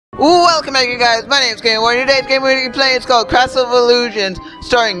Welcome back, you guys. My name is GamerBoy. Today's game we're going to be playing is called Castle of Illusions,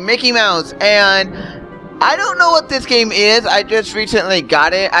 starring Mickey Mouse. And I don't know what this game is. I just recently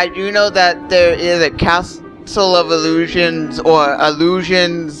got it. I do know that there is a Castle of Illusions or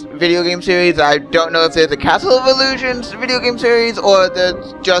Illusions video game series. I don't know if there's a Castle of Illusions video game series or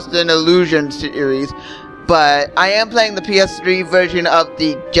there's just an Illusion series. But I am playing the PS3 version of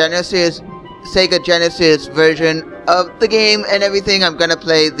the Sega Genesis version of the game and everything. I'm gonna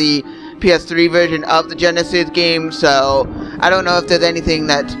play the PS3 version of the Genesis game, so I don't know if there's anything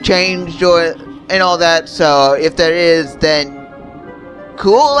that's changed and all that. So if there is, then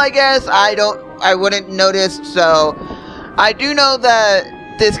cool, I guess. I wouldn't notice. So I do know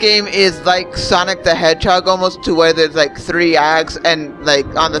that this game is like Sonic the Hedgehog almost, to where there's like 3 acts, and like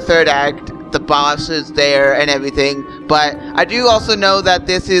on the 3rd act the boss is there and everything. But I do also know that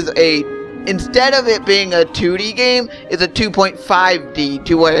this is instead of it being a 2D game, it's a 2.5D,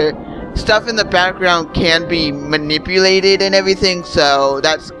 to where stuff in the background can be manipulated and everything, so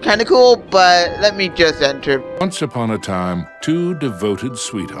that's kind of cool. But let me just enter. Once upon a time, 2 devoted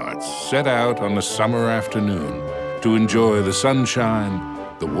sweethearts set out on a summer afternoon to enjoy the sunshine,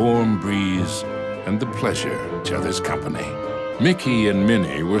 the warm breeze, and the pleasure of each other's company. Mickey and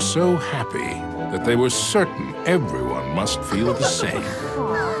Minnie were so happy that they were certain everyone must feel the same.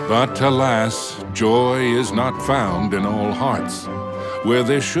 But alas, joy is not found in all hearts. Where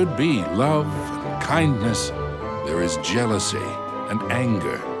there should be love and kindness, there is jealousy and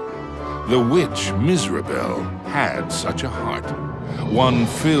anger. The witch Miserabelle had such a heart, one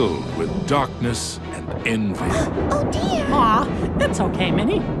filled with darkness and envy. Oh dear! Aw, it's okay,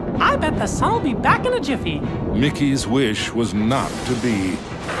 Minnie. I bet the sun will be back in a jiffy. Mickey's wish was not to be.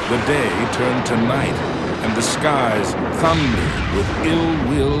 The day turned to night, and the skies thundered with ill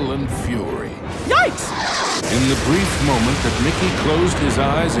will and fury. Yikes! In the brief moment that Mickey closed his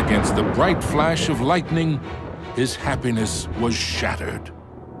eyes against the bright flash of lightning, his happiness was shattered.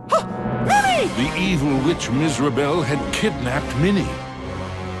 Minnie! The evil witch Miserabelle had kidnapped Minnie.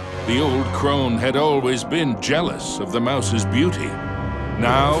 The old crone had always been jealous of the mouse's beauty.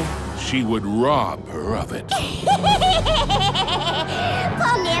 Now, she would rob her of it.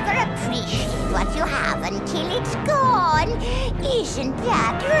 We'll never appreciate what you have until it's gone. Isn't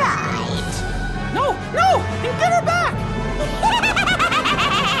that right? No! Get her back!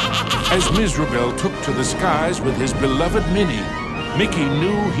 As Miserabelle took to the skies with his beloved Minnie, Mickey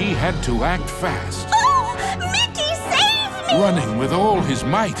knew he had to act fast. Oh! Mickey, save me! Running with all his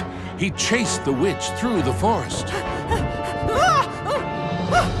might, he chased the witch through the forest.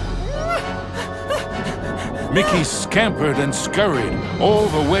 Mickey scampered and scurried all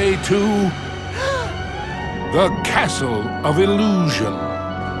the way to the Castle of Illusion.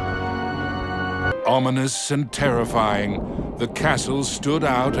 Ominous and terrifying, the castle stood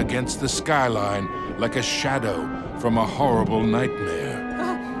out against the skyline like a shadow from a horrible nightmare.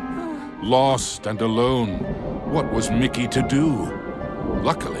 Lost and alone, what was Mickey to do?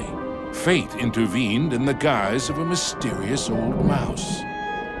 Luckily, fate intervened in the guise of a mysterious old mouse.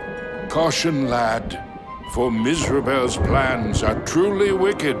 Caution, lad. For Miserabelle's plans are truly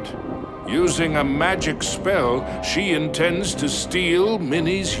wicked. Using a magic spell, she intends to steal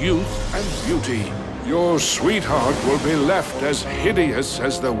Minnie's youth and beauty. Your sweetheart will be left as hideous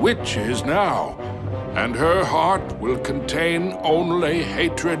as the witch is now, and her heart will contain only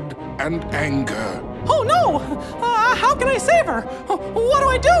hatred and anger. Oh no! How can I save her? What do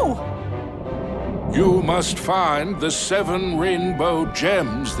I do? You must find the 7 rainbow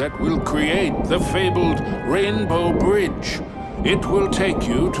gems that will create the fabled Rainbow Bridge. It will take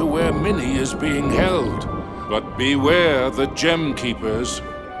you to where Minnie is being held. But beware the Gem Keepers.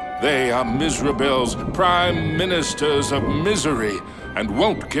 They are Miserabelle's prime ministers of misery and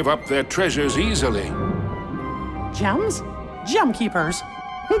won't give up their treasures easily. Gems? Gem keepers.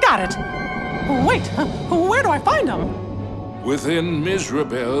 Got it. Wait, where do I find them? Within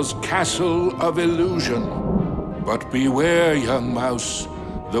Miserabelle's Castle of Illusion. But beware, young mouse.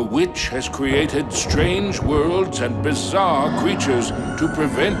 The witch has created strange worlds and bizarre creatures to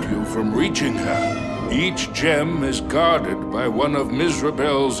prevent you from reaching her. Each gem is guarded by one of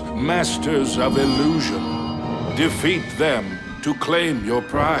Miserabelle's Masters of Illusion. Defeat them to claim your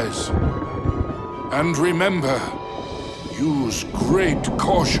prize. And remember, use great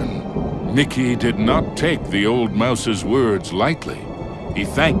caution. Mickey did not take the old mouse's words lightly. He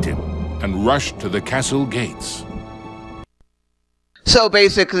thanked him and rushed to the castle gates. So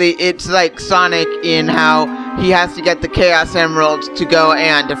basically, it's like Sonic in how he has to get the Chaos Emeralds to go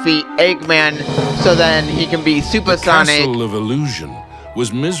and defeat Eggman, so then he can be Super Sonic. The Castle of Illusion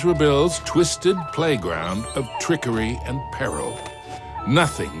was Miserabelle's twisted playground of trickery and peril.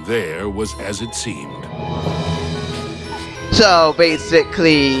 Nothing there was as it seemed. So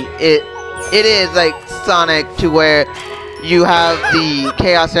basically, it is like Sonic, to where you have the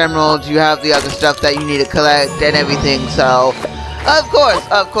Chaos Emeralds, you have the other stuff that you need to collect and everything. So of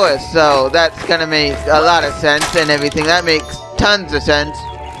course. So that's gonna make a lot of sense and everything. That makes tons of sense.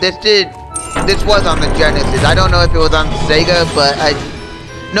 This was on the Genesis. I don't know if it was on Sega, but I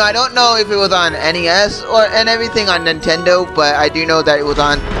don't know if it was on NES and everything on Nintendo, but I do know that it was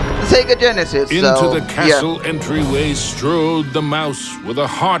on the Sega Genesis. Into the castle entryway strode the mouse with the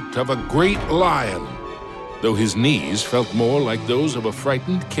heart of a great lion, though his knees felt more like those of a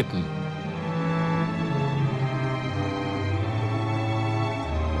frightened kitten.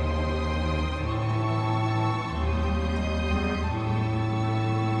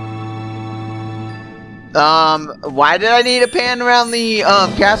 Why did I need to pan around the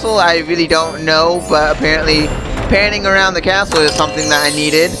castle? I really don't know, but apparently panning around the castle is something that I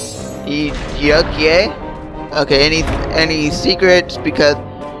needed. Okay, any secrets? Because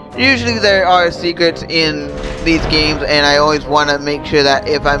usually there are secrets in these games, and I always want to make sure that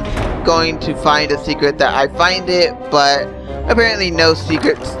if I'm going to find a secret that I find it, but apparently no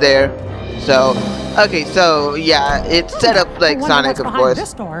secrets there. So, okay, so yeah, it's set up like Sonic, of course.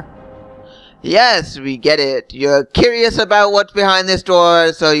 This door? Yes, we get it. You're curious about what's behind this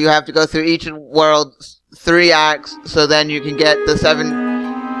door, so you have to go through each world's 3 acts, so then you can get the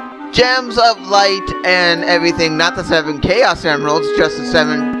 7 gems of light and everything. Not the 7 Chaos Emeralds, just the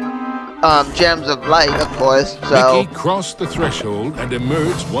 7 gems of light, of course. So Mickey crossed the threshold and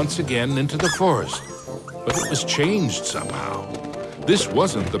emerged once again into the forest. But it was changed somehow. This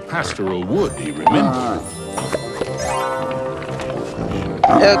wasn't the pastoral wood he remembered.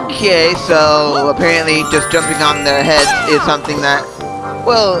 Okay, so apparently just jumping on their heads is something that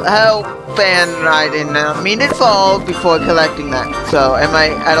will help and I didn't mean to fall before collecting that. So am I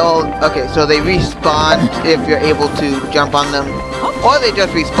at all... Okay, so they respawn if you're able to jump on them, or they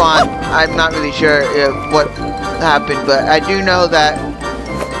just respawn. I'm not really sure what happened, but I do know that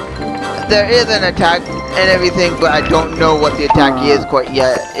there is an attack and everything, but I don't know what the attack is quite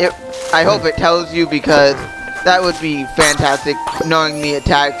yet. I hope it tells you, because that would be fantastic, knowing the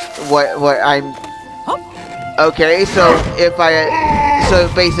attack, what I'm... Okay, so so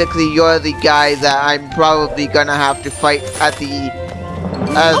basically you're the guy that I'm probably gonna have to fight as the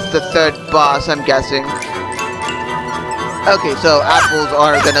 3rd boss, I'm guessing. Okay, so apples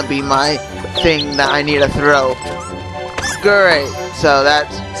are gonna be my thing that I need to throw. Great, so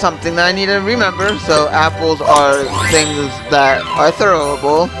that's something that I need to remember. So apples are things that are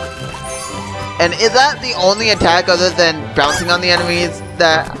throwable. And is that the only attack other than bouncing on the enemies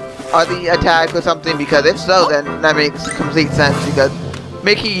that are the attack or something? Because if so, then that makes complete sense, because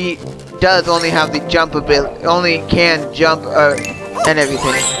Mickey does only have the jump ability, only can jump and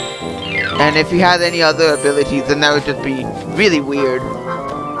everything. And if he has any other abilities, then that would just be really weird.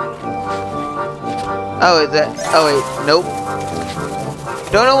 Oh, is that... Oh wait, nope.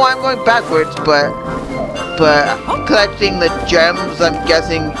 Don't know why I'm going backwards, but collecting the gems, I'm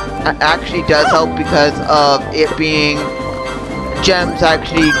guessing, actually does help, because of it being gems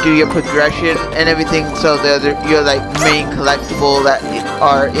actually do your progression and everything. So they're your like main collectible that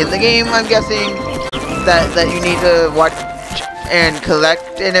are in the game, I'm guessing, that you need to watch and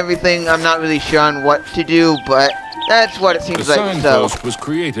collect and everything. I'm not really sure on what to do, but that's what it seems like. The signpost was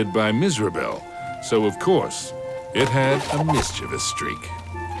created by Miserable, so of course it had a mischievous streak.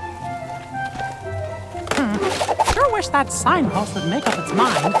 Sure wish that signpost would make up its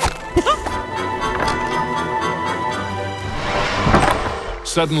mind.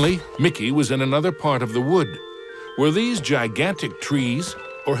 Suddenly, Mickey was in another part of the wood. Were these gigantic trees,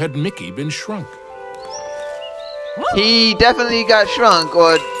 or had Mickey been shrunk? He definitely got shrunk,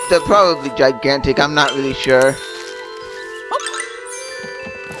 or they're probably gigantic. I'm not really sure.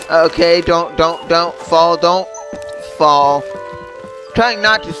 Okay, don't fall, don't fall. Trying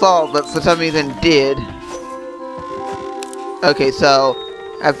not to fall, but for some reason did. Okay, so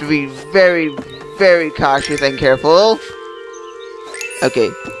I have to be very, very cautious and careful.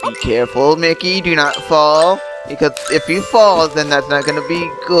 Okay, be careful, Mickey. Do not fall, because if you fall, then that's not gonna be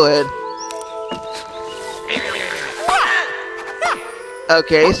good.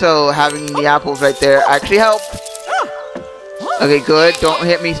 Okay, so having the apples right there actually help. Okay, good. Don't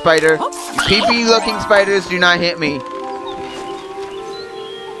hit me, spider. You creepy-looking spiders, do not hit me.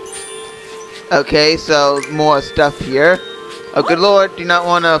 Okay, so more stuff here. Oh, good lord, do not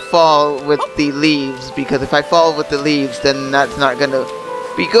want to fall with the leaves, because if I fall with the leaves, then that's not going to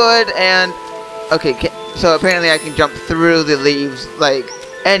be good. And, okay, so apparently I can jump through the leaves like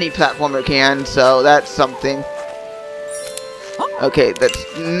any platformer can, so that's something. Okay, let's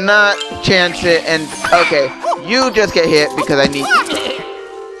not chance it, and okay, you just get hit because I need...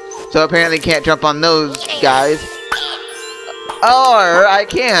 So apparently can't jump on those guys. Or I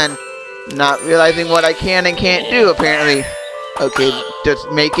can. Not realizing what I can and can't do, apparently. Okay, just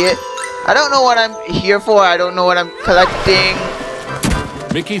make it. I don't know what I'm here for, I don't know what I'm collecting.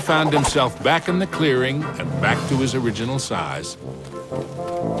 Mickey found himself back in the clearing and back to his original size.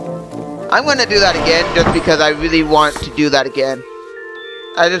 I'm gonna do that again just because I really want to do that again.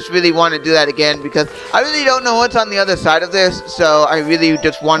 I just really want to do that again because I really don't know what's on the other side of this, so I really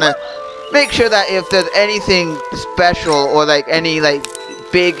just want to make sure that if there's anything special or like any like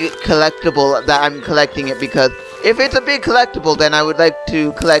big collectible that I'm collecting it, because if it's a big collectible then I would like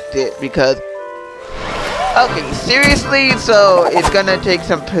to collect it because... Okay, seriously? So it's gonna take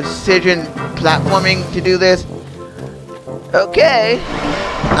some precision platforming to do this? Okay,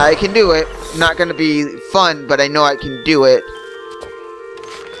 I can do it. Not gonna be fun, but I know I can do it.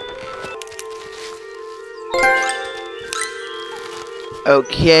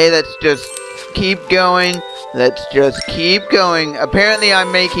 Okay, let's just keep going. Let's just keep going. Apparently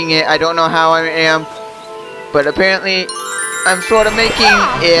I'm making it. I don't know how I am, but apparently I'm sort of making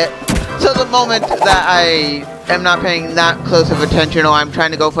it. So the moment that I am not paying that close of attention or I'm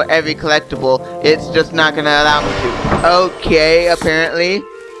trying to go for every collectible, it's just not going to allow me to. Okay, apparently.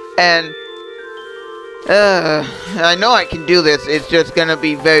 And I know I can do this. It's just going to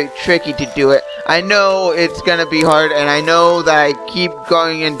be very tricky to do it. I know it's going to be hard, and I know that I keep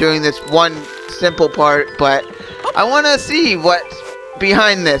going and doing this one simple part, but I want to see what's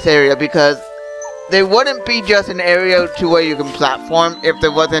behind this area, because there wouldn't be just an area to where you can platform if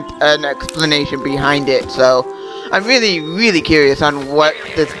there wasn't an explanation behind it. So I'm really curious on what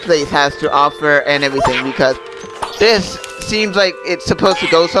this place has to offer and everything, because this seems like it's supposed to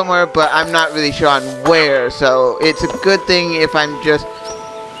go somewhere, but I'm not really sure on where. So it's a good thing if I'm just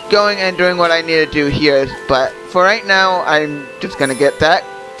going and doing what I need to do here. But for right now, I'm just gonna get that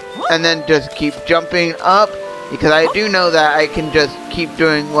and then just keep jumping up, because I do know that I can just keep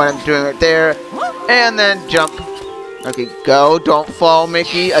doing what I'm doing right there and then jump. Okay, go. Don't fall,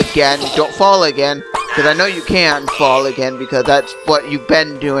 Mickey. Again. Don't fall again, because I know you can fall again, because that's what you've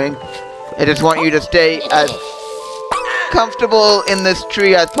been doing. I just want you to stay as comfortable in this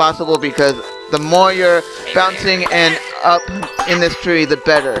tree as possible, because the more you're bouncing and up in this tree, the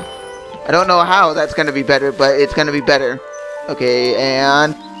better. I don't know how that's going to be better, but it's going to be better. Okay,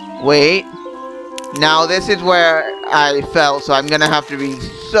 and wait. Now this is where I fell, so I'm going to have to be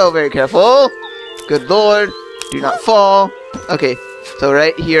so very careful. Good lord, do not fall. Okay, so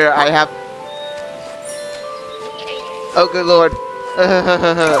right here I have... Oh, good lord.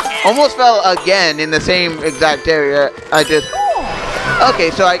 Almost fell again in the same exact area. I just...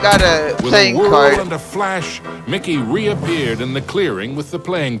 Okay, so I got a playing card. With a whirl and a flash, Mickey reappeared in the clearing with the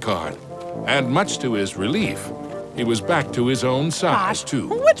playing card. And much to his relief, he was back to his own size, too.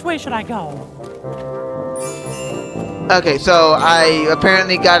 Which way should I go? Okay, so I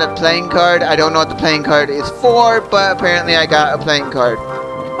apparently got a playing card. I don't know what the playing card is for, but apparently I got a playing card.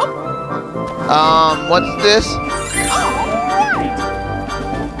 What's this?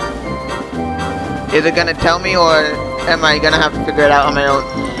 Is it gonna tell me, or am I gonna have to figure it out on my own?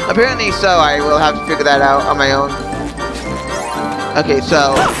 Apparently so, I will have to figure that out on my own. Okay,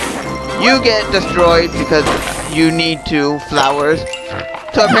 so you get destroyed because you need 2 flowers.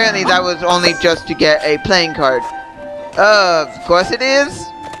 So apparently that was only just to get a playing card. Of course it is.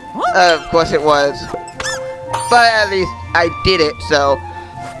 Of course it was. But at least I did it, so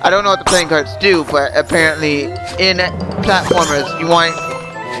I don't know what the playing cards do, but apparently in platformers you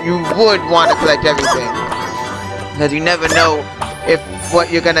would want to collect everything, because you never know if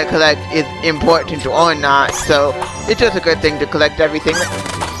what you're gonna collect is important or not. So it's just a good thing to collect everything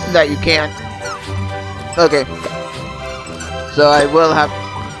that you can. Okay, so I will have...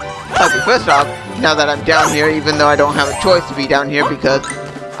 Okay, first off, now that I'm down here, even though I don't have a choice to be down here because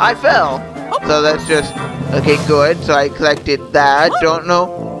I fell. So that's just... Okay, good. So I collected that. Don't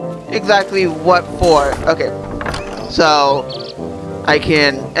know exactly what for. Okay, so I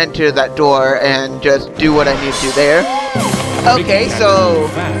can enter that door and just do what I need to do there. Okay, so...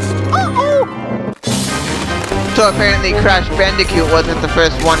 So apparently Crash Bandicoot wasn't the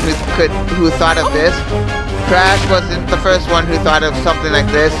first one who thought of this. Crash wasn't the first one who thought of something like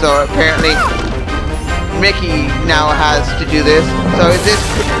this, so apparently Mickey now has to do this.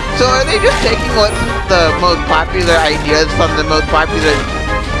 So are they just taking what the most popular ideas from the most popular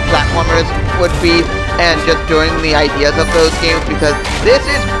platformers would be and just doing the ideas of those games? Because this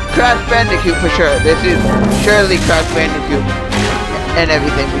is Crash Bandicoot for sure. This is surely Crash Bandicoot and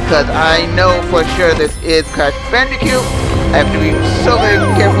everything, because I know for sure this is Crash Bandicoot, I have to be so very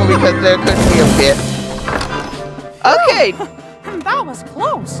careful because there could be a pit. Okay. That was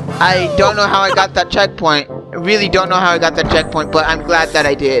close. I don't know how I got that checkpoint. I really don't know how I got that checkpoint, but I'm glad that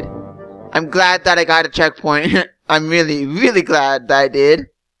I did. I'm glad that I got a checkpoint. I'm really, really glad that I did.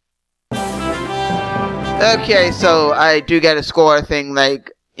 Okay, so I do get a score thing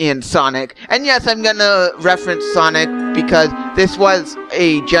like in Sonic. And yes, I'm gonna reference Sonic because this was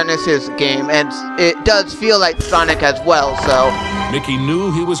a Genesis game and it does feel like Sonic as well, so... Mickey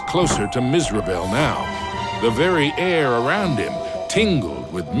knew he was closer to Miserabel now. The very air around him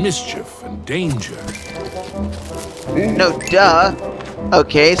tingled with mischief and danger. No, duh.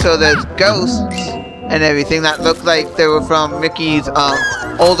 Okay, so there's ghosts and everything that looked like they were from Mickey's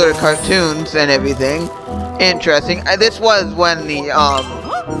older cartoons and everything. Interesting. This was when the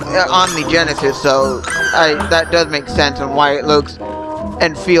on the Genesis, so that does make sense on why it looks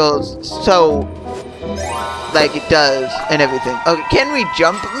and feels so like it does and everything. Okay, can we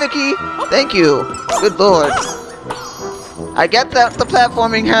jump, Mickey? Thank you. Good lord. I get that the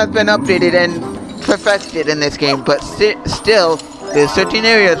platforming has been updated and perfected in this game, but still, there's certain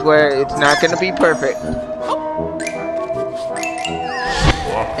areas where it's not going to be perfect.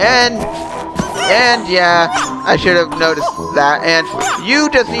 And yeah, I should have noticed that. And you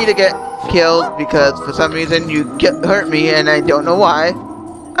just need to get killed because for some reason you hurt me and I don't know why.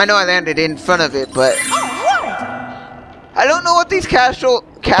 I know I landed in front of it, but I don't know what these castle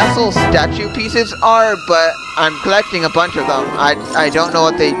statue pieces are, but I'm collecting a bunch of them. I don't know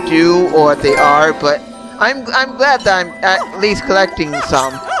what they do or what they are, but I'm glad that I'm at least collecting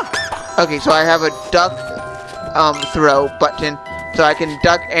some. Okay, so I have a duck throw button, so I can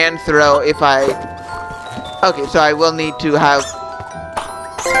duck and throw if I... Okay, so I will need to have...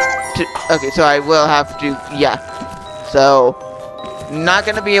 Okay, so I will have to... Yeah. So... Not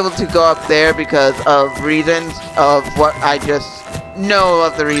gonna be able to go up there because of reasons of what I just know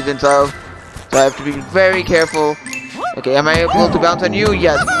of the reasons of. So I have to be very careful. Okay, am I able to bounce on you?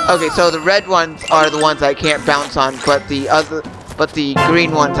 Yes. Okay, so the red ones are the ones I can't bounce on, but the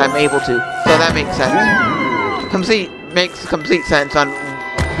green ones I'm able to. So that makes sense. Makes complete sense on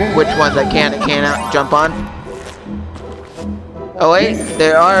which ones I can and cannot jump on. Oh wait,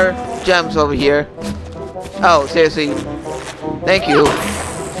 there are gems over here. Oh, seriously. Thank you.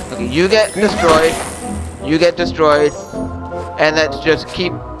 Okay, you get destroyed. You get destroyed. And let's just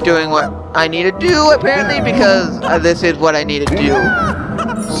keep doing what I need to do, apparently, because this is what I need to do.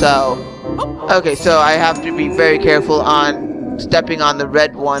 So, okay, so I have to be very careful on stepping on the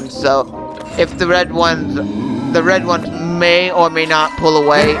red ones. So, if the red ones may or may not pull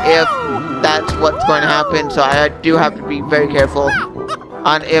away if that's what's going to happen. So I do have to be very careful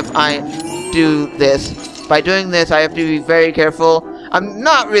on if I do this. By doing this, I have to be very careful. I'm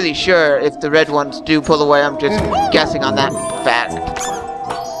not really sure if the red ones do pull away. I'm just guessing on that fact.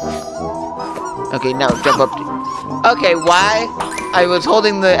 Okay, now jump up. Okay, why? I was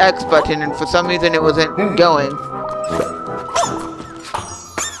holding the X button and for some reason it wasn't going.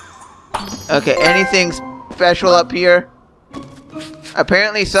 Okay, anything special up here?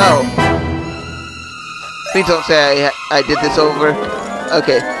 Apparently so. Please don't say I did this over.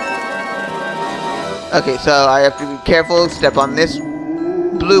 Okay. Okay, so I have to be careful, step on this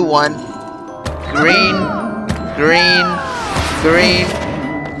blue one. Green, green, green.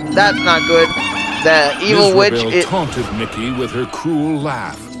 That's not good. The evil witch taunted Mickey with her cruel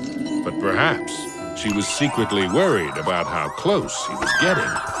laugh. But perhaps she was secretly worried about how close he was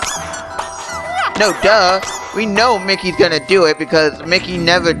getting. No, duh. We know Mickey's gonna do it because Mickey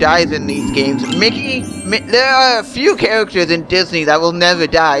never dies in these games. There are a few characters in Disney that will never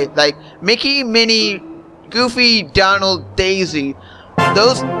die. Like Mickey, Minnie, Goofy, Donald, Daisy.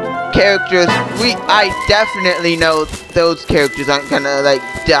 Those characters, I definitely know those characters aren't gonna, like,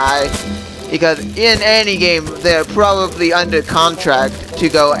 die. Because in any game, they're probably under contract to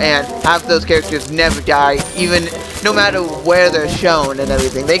go and have those characters never die, even no matter where they're shown and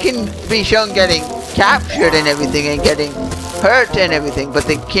everything. They can be shown getting captured and everything and getting hurt and everything, but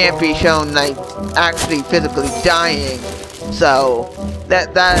they can't be shown, like, actually physically dying. So,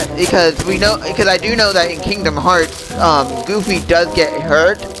 because I do know that in Kingdom Hearts, Goofy does get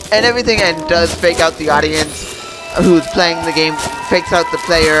hurt and everything and does fake out the audience who's playing the game, fakes out the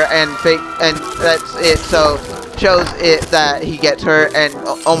player and that's it. So shows it that he gets hurt and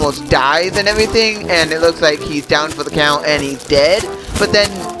almost dies and everything, and it looks like he's down for the count and he's dead. But then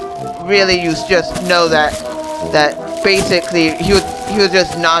really you just know that basically he was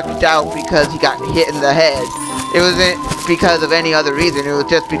just knocked out because he got hit in the head. It wasn't because of any other reason. It was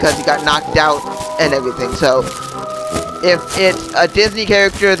just because he got knocked out and everything. So if it's a Disney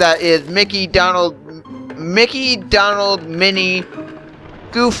character that is Mickey, Donald, Mickey, Donald, Minnie,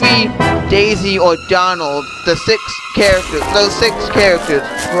 Goofy, Daisy, or Donald, those 6 characters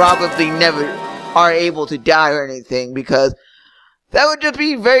probably never are able to die or anything, because that would just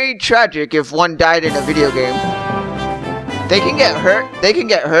be very tragic if one died in a video game. They can get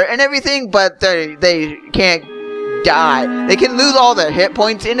hurt and everything, but they can't die. They can lose all their hit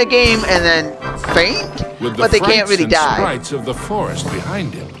points in a game and then faint, but they can't really die. Sprites of the forest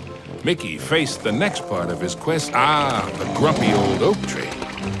behind him, Mickey faced the next part of his quest. The grumpy old oak tree.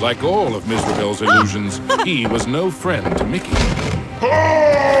 Like all of Mizrabel's illusions, he was no friend to Mickey.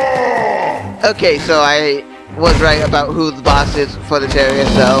 Okay, so I was right about who the boss is for this area,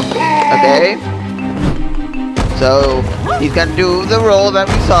 so, okay. So, he's gonna do the roll that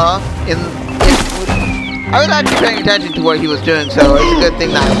we saw I was actually paying attention to what he was doing, so it's a good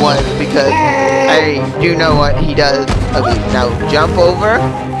thing that I was, because I do know what he does. Okay, now jump over.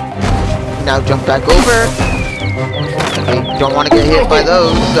 Now jump back over. Okay, don't want to get hit by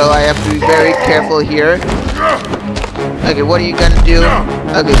those, so I have to be very careful here. Okay, what are you gonna do?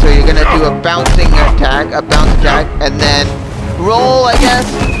 Okay, so you're gonna do a bouncing attack, and then roll, I guess.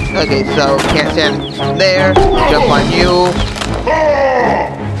 Okay, so can't stand there. Jump on you.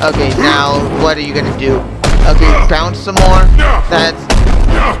 Okay, now what are you gonna do? Okay, bounce some more. That's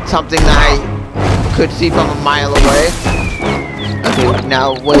something that I could see from a mile away. Okay,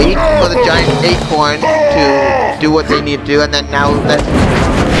 now wait for the giant acorn to do what they need to do, and then now let's...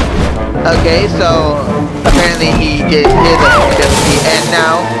 Okay, so apparently he did his ability, and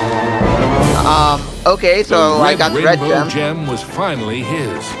now... okay, so I got the red gem. The gem was finally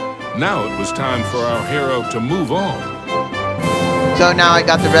his. Now it was time for our hero to move on. So now I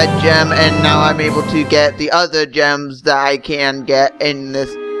got the red gem, and now I'm able to get the other gems that I can get in this,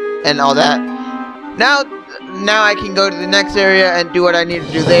 and all that. Now I can go to the next area and do what I need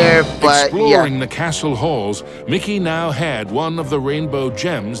to do there, but Exploring the castle halls, Mickey now had one of the rainbow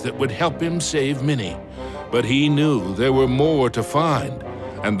gems that would help him save Minnie. But he knew there were more to find,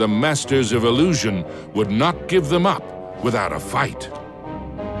 and the Masters of Illusion would not give them up without a fight.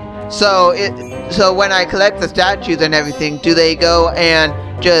 So when I collect the statues and everything, do they go and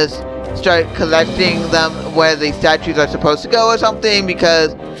just start collecting them where the statues are supposed to go or something?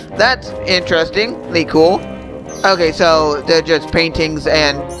 Because that's interestingly cool. Okay, so they're just paintings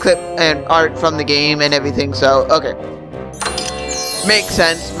and art from the game and everything, so okay. Makes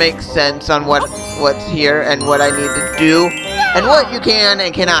sense on what's here and what I need to do. And what you can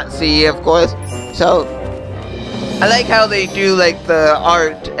and cannot see, of course. So I like how they do like the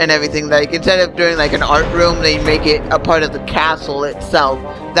art and everything. Like instead of doing like an art room, they make it a part of the castle itself.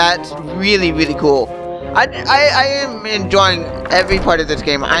 That's really, really cool. I am enjoying every part of this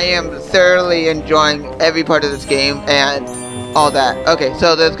game. I am thoroughly enjoying every part of this game and all that. Okay,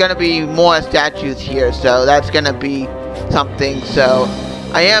 so there's gonna be more statues here, so that's gonna be something. So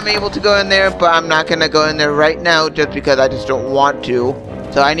I am able to go in there, but I'm not gonna go in there right now just because I just don't want to.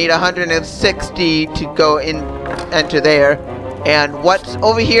 So I need 160 to go in, enter there. And what's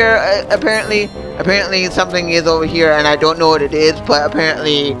over here? Apparently something is over here, and I don't know what it is, but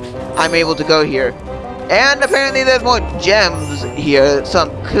apparently I'm able to go here. And apparently there's more gems here, some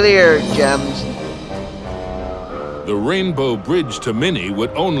clear gems. The rainbow bridge to Minnie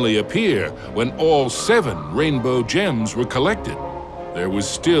would only appear when all 7 rainbow gems were collected. There was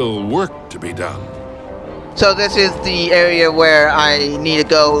still work to be done. So this is the area where I need to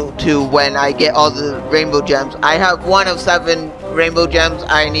go to when I get all the rainbow gems. I have 1 of 7 rainbow gems.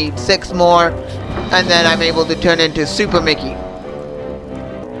 I need 6 more, and then I'm able to turn into Super Mickey.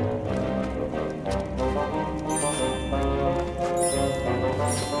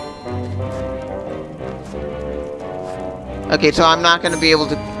 Okay, so I'm not going to be able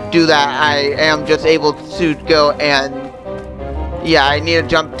to do that. I am just able to go and... yeah, I need to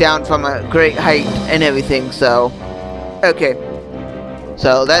jump down from a great height and everything, so... okay.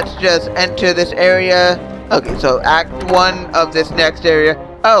 So let's just enter this area. Okay, so Act 1 of this next area.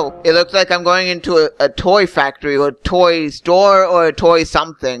 Oh, it looks like I'm going into a toy factory, or a toy store, or a toy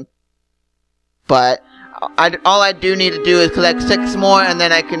something. But all I do need to do is collect 6 more, and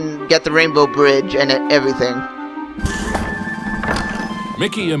then I can get the rainbow bridge and everything.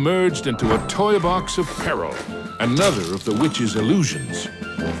 Mickey emerged into a toy box of peril, another of the witch's illusions.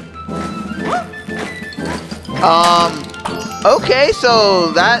 Okay,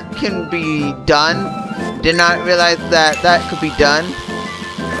 so that can be done. Did not realize that could be done.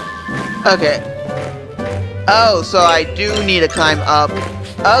 Okay. Oh, so I do need to climb up.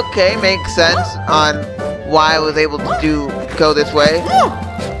 Okay, makes sense on why I was able to go this way.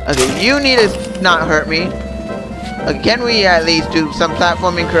 Okay, you need to not hurt me. Okay, can we at least do some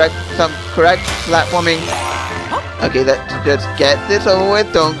platforming correct platforming? Okay, let's just get this over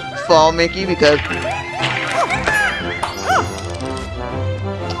with. Don't fall, Mickey, because...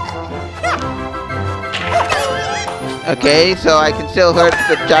 Okay, so I can still hurt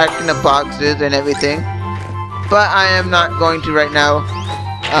the Jack in the Boxes and everything. But I am not going to right now.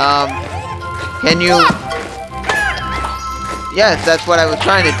 Can you... Yes, that's what I was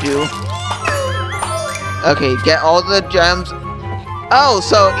trying to do. Okay, get all the gems. Oh,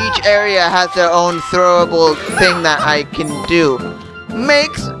 so each area has their own throwable thing that I can do.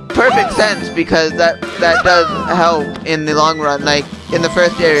 Makes perfect sense because that does help in the long run. Like, in the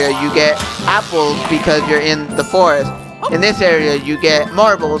first area, you get apples because you're in the forest. In this area, you get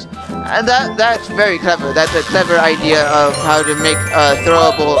marbles. And that's very clever. That's a clever idea of how to make a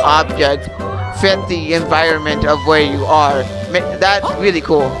throwable object fit the environment of where you are. That's really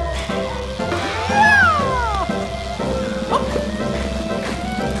cool.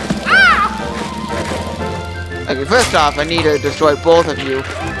 Okay, first off, I need to destroy both of you.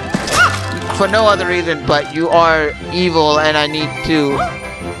 For no other reason, but you are evil and I need to...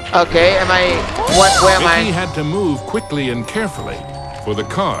 Okay, where am I? Mickey had to move quickly and carefully, for the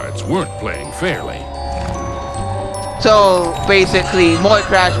cards weren't playing fairly. So, basically, more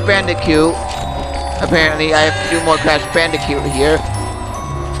Crash Bandicoot. Apparently, I have to do more Crash Bandicoot here.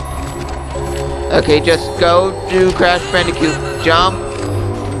 Okay, just go do Crash Bandicoot. Jump.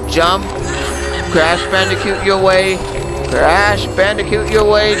 Jump. Crash Bandicoot your way. Crash Bandicoot your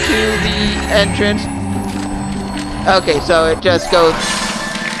way to the entrance. Okay, so it just goes...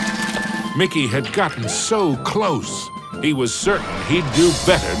 Mickey had gotten so close. He was certain he'd do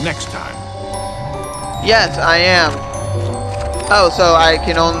better next time. Yes, I am. Oh, so I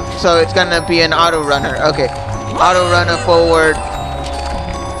can only... So it's gonna be an auto runner. Okay. Auto runner forward.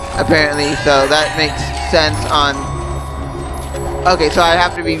 Apparently, so that makes sense on... Okay, so I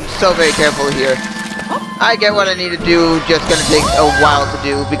have to be so very careful here. I get what I need to do, just gonna take a while to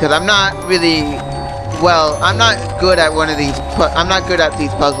do, because I'm not really... Well, I'm not good at one of these... I'm not good at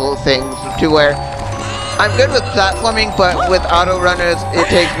these puzzle things, to where... I'm good with platforming, but with auto runners, it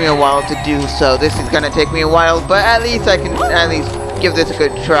takes me a while to do, so this is gonna take me a while, but at least I can at least give this a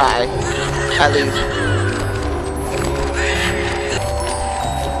good try. At least.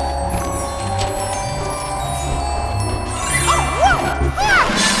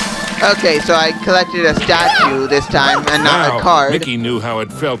 Okay, so I collected a statue this time, and not a card. Mickey knew how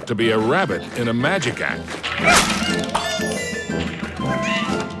it felt to be a rabbit in a magic act.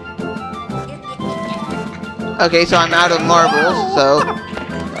 Okay, so I'm out of marbles, so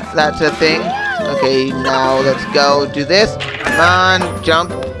that's a thing. Okay, now let's go do this. Come on, jump.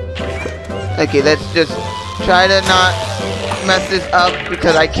 Okay, let's just try to not mess this up,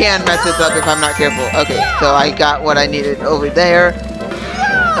 because I can mess this up if I'm not careful. Okay, so I got what I needed over there.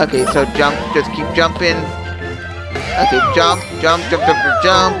 Okay, so jump, just keep jumping. Okay, jump, jump, jump, jump, jump,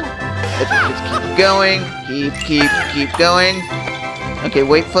 jump. Let's just keep going, keep going. Okay,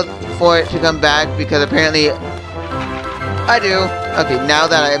 wait for it to come back, because apparently I do. Okay, now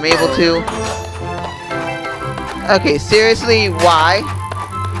that I am able to. Okay, seriously, why?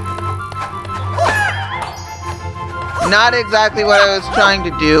 Not exactly what I was trying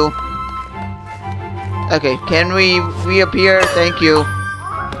to do. Okay, can we reappear? Thank you.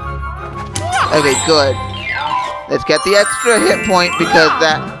 Okay, good. Let's get the extra hit point, because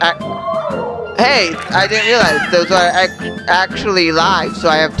that... Hey, I didn't realize those are actually lives, so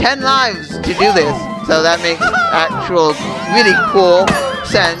I have 10 lives to do this. So that makes actual really cool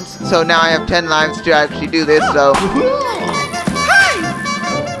sense. So now I have 10 lives to actually do this, so...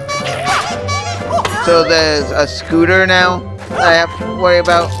 So there's a scooter now that I have to worry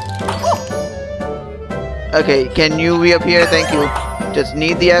about. Okay, can you reappear? Thank you. Just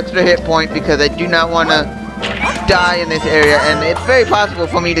need the extra hit point because I do not want to die in this area, and it's very possible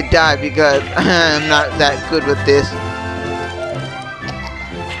for me to die because I'm not that good with this.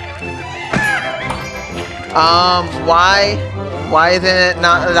 Why isn't it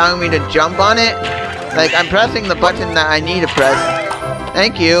not allowing me to jump on it? Like, I'm pressing the button that I need to press.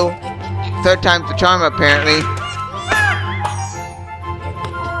 Thank you. Third time's the charm, apparently.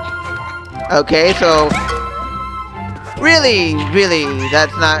 Okay, so... Really,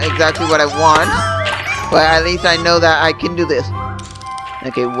 that's not exactly what I want. But at least I know that I can do this.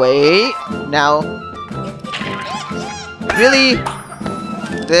 Okay, wait. Now. Really?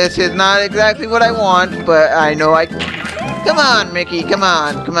 This is not exactly what I want, but I know I... Come on, Mickey, come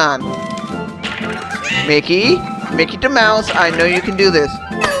on, come on. Mickey to Mouse, I know you can do this.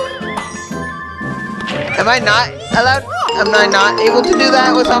 Am I not allowed? Am I not able to do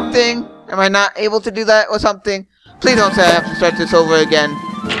that or something? Am I not able to do that or something? Please don't say I have to start this over again.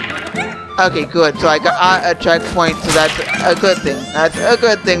 Okay, good. So I got a checkpoint, so that's a good thing. That's a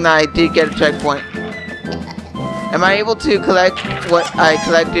good thing that I did get a checkpoint. Am I able to collect what I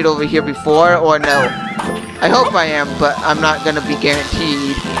collected over here before, or no? I hope I am, but I'm not gonna be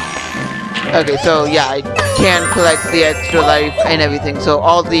guaranteed. Okay, so yeah, I can collect the extra life and everything. So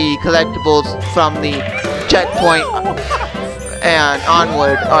all the collectibles from the checkpoint and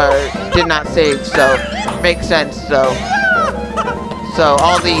onward did not save, so makes sense. So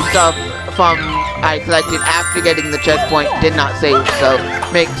all the stuff from I collected after getting the checkpoint did not save, so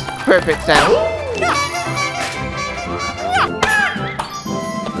makes perfect sense.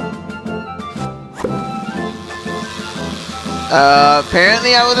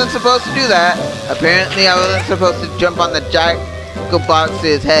 Apparently I wasn't supposed to do that. Apparently I wasn't supposed to jump on the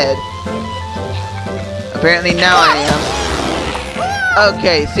Jack-o'-box's head. Apparently now I am.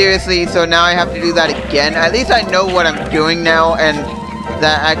 Okay, seriously, so now I have to do that again. At least I know what I'm doing now, and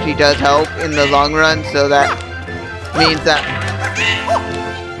that actually does help in the long run, so that means that...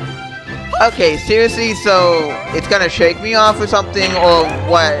 Okay, seriously, so it's gonna shake me off or something, or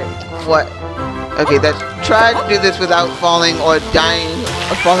what? Okay, let's try to do this without falling or dying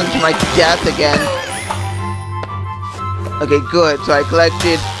or falling to my death again. Okay, good. So I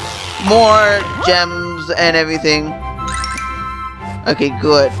collected more gems and everything. Okay,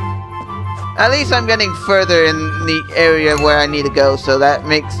 good. At least I'm getting further in the area where I need to go, so that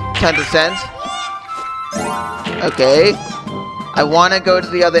makes tons of sense. Okay. I want to go to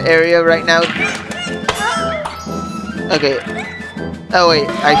the other area right now. Okay. Oh wait,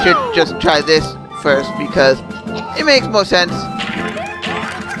 I should just try this first because it makes more sense.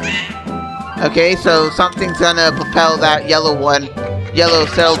 Okay, so something's gonna propel that yellow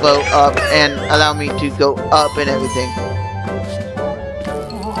sailboat up and allow me to go up and everything.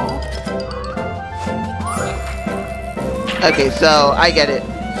 Okay, so I get it.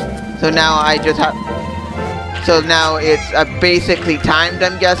 So now I just have... So now it's basically timed,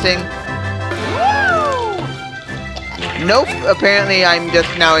 I'm guessing. Nope, apparently I'm just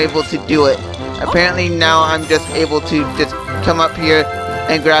now able to do it. Apparently now I'm just able to just come up here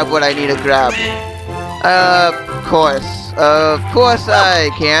and grab what I need to grab. Of course I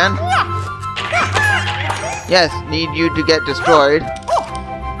can. Yes, need you to get destroyed.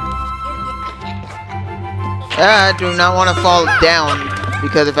 I do not want to fall down,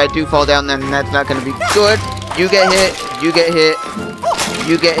 because if I do fall down, then that's not going to be good. You get hit, you get hit,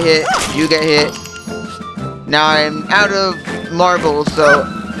 you get hit, you get hit. Now I'm out of marbles, so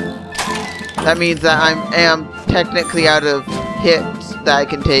that means that I am technically out of hits that I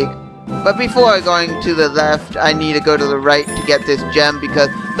can take. But before going to the left, I need to go to the right to get this gem, because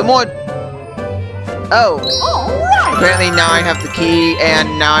the more... Oh! Right. Apparently now I have the key,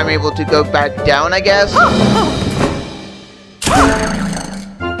 and now I'm able to go back down, I guess?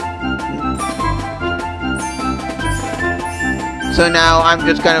 So now I'm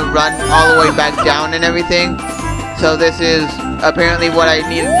just gonna run all the way back down and everything. So this is apparently what I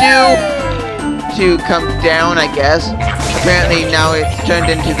need to do to come down, I guess. Apparently now it's turned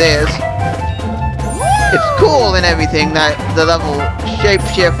into this. It's cool and everything that the level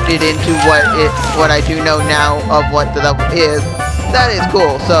shape-shifted into what I do know now of what the level is. That is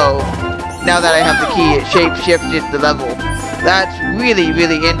cool. So now that I have the key, it shape-shifted the level. That's really,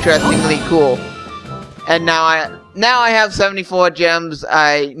 really interestingly cool. And now I have 74 gems.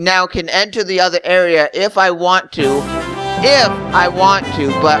 I now can enter the other area if I want to.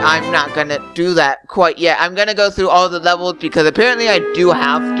 But I'm not gonna do that quite yet. I'm gonna go through all the levels because apparently I do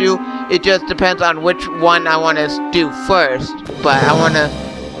have to. It just depends on which one I want to do first. But I want to...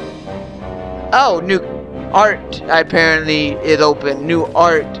 Oh, new art apparently is open. New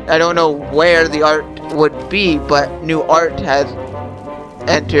art. I don't know where the art would be, but new art has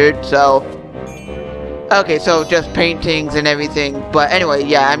entered, so... Okay, so just paintings and everything. But anyway,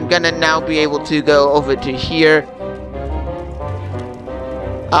 yeah, I'm gonna now be able to go over to here.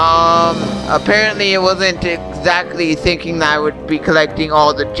 Apparently it wasn't exactly thinking that I would be collecting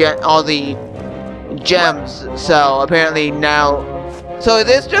all the gems. So apparently now... So is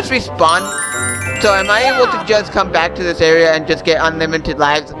this just respawn? So am I able to just come back to this area and just get unlimited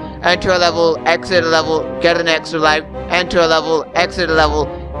lives? Enter a level, exit a level, get an extra life, enter a level, exit a level,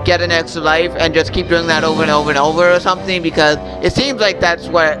 get an extra life, and just keep doing that over and over and over or something, because it seems like that's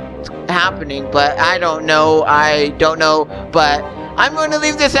what's happening, but I don't know, but I'm going to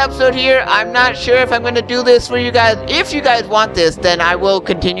leave this episode here. I'm not sure if I'm going to do this for you guys. If you guys want this, then I will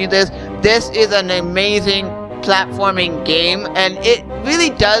continue this. This is an amazing platforming game, and it really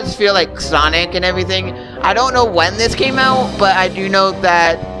does feel like Sonic and everything. I don't know when this came out, but I do know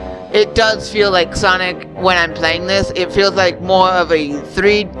that it does feel like Sonic when I'm playing this. It feels like more of a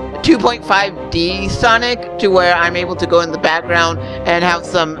 2.5D Sonic, to where I'm able to go in the background and have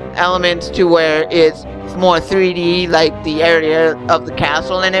some elements to where it's more 3D, like the area of the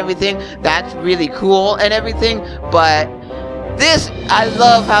castle and everything. That's really cool and everything. But this, I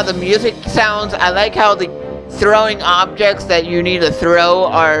love how the music sounds. I like how the throwing objects that you need to throw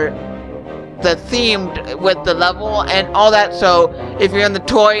are the themed with the level and all that. So if you're in the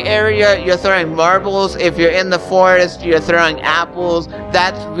toy area, you're throwing marbles. If you're in the forest, you're throwing apples.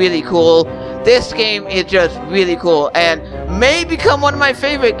 That's really cool. This game is just really cool and may become one of my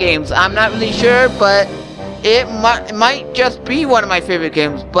favorite games. I'm not really sure, but it might just be one of my favorite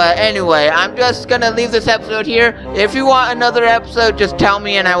games. But anyway, I'm just gonna leave this episode here. If you want another episode, just tell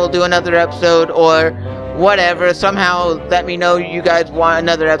me and I will do another episode, or whatever. Somehow let me know you guys want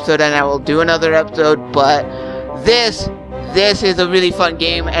another episode and I will do another episode. But this is a really fun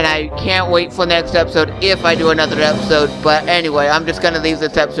game and I can't wait for next episode if I do another episode. But anyway, I'm just gonna leave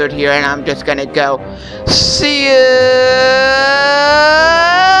this episode here and I'm just gonna go. See you.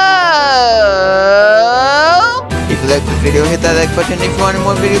 If you like this video, hit that like button. If you want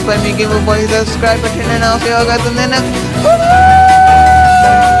more videos by me, GamerBoy, hit that subscribe button, and I'll see you all guys in the next.